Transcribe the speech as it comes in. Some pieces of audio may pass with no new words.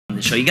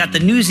the show. You got the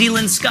New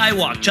Zealand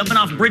Skywalk, jumping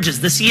off bridges,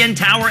 the CN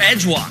Tower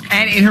Edgewalk.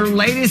 And in her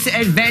latest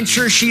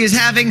adventure, she is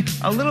having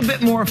a little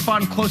bit more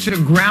fun, closer to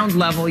ground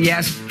level.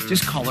 Yes,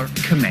 just call her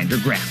Commander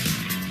Graham.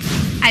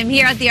 I'm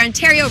here at the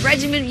Ontario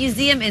Regiment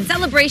Museum in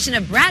celebration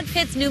of Brad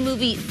Pitt's new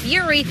movie,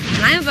 Fury,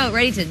 and I'm about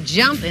ready to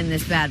jump in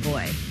this bad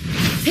boy.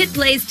 Pitt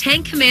plays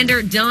Tank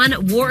Commander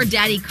Don War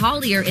Daddy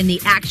Collier in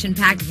the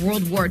action-packed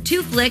World War II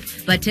flick,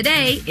 but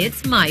today,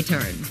 it's my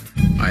turn.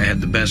 I had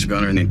the best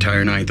gunner in the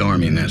entire 9th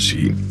Army in that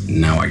seat.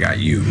 Now I got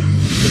you.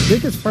 The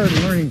biggest part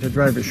of learning to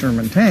drive a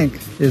Sherman tank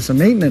is the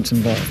maintenance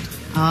involved.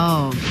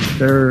 Oh.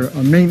 They're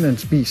a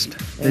maintenance beast.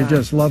 Yeah. They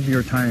just love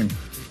your time.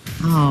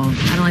 Oh,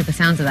 I don't like the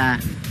sounds of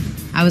that.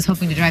 I was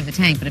hoping to drive the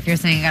tank, but if you're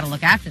saying I gotta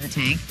look after the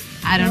tank,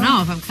 I don't know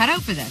if I'm cut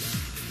out for this.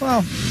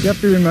 Well, you have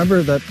to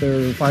remember that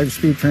they're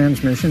 5-speed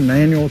transmission,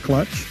 manual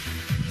clutch.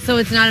 So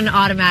it's not an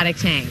automatic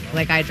tank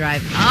like I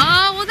drive.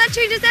 Oh, well that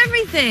changes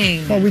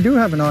everything. Well, we do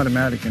have an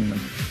automatic in the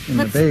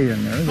bay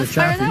in there. Let's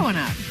fire that one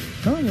up.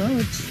 Oh, well,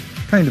 it's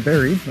kind of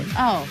buried. But...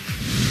 Oh,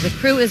 the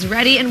crew is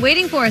ready and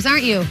waiting for us,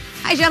 aren't you?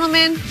 Hi,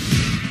 gentlemen.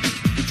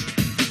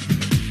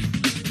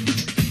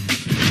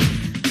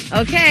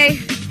 Okay,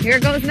 here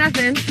goes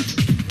nothing.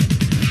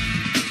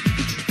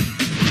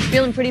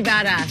 Feeling pretty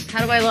badass.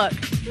 How do I look?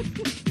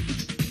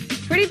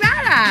 Pretty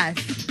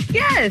badass.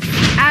 Yes.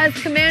 As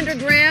Commander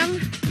Graham,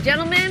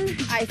 gentlemen,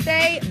 I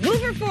say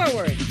move her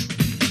forward.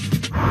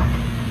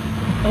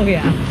 Oh,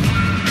 yeah.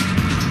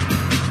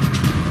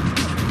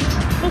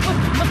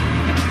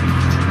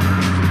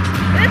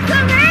 It's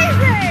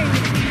amazing!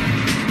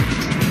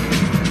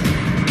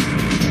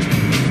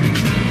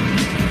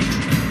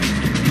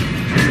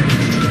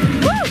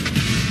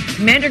 Woo!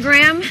 Commander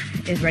Graham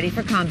is ready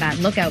for combat.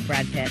 Look out,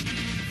 Brad Pitt.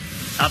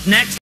 Up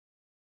next.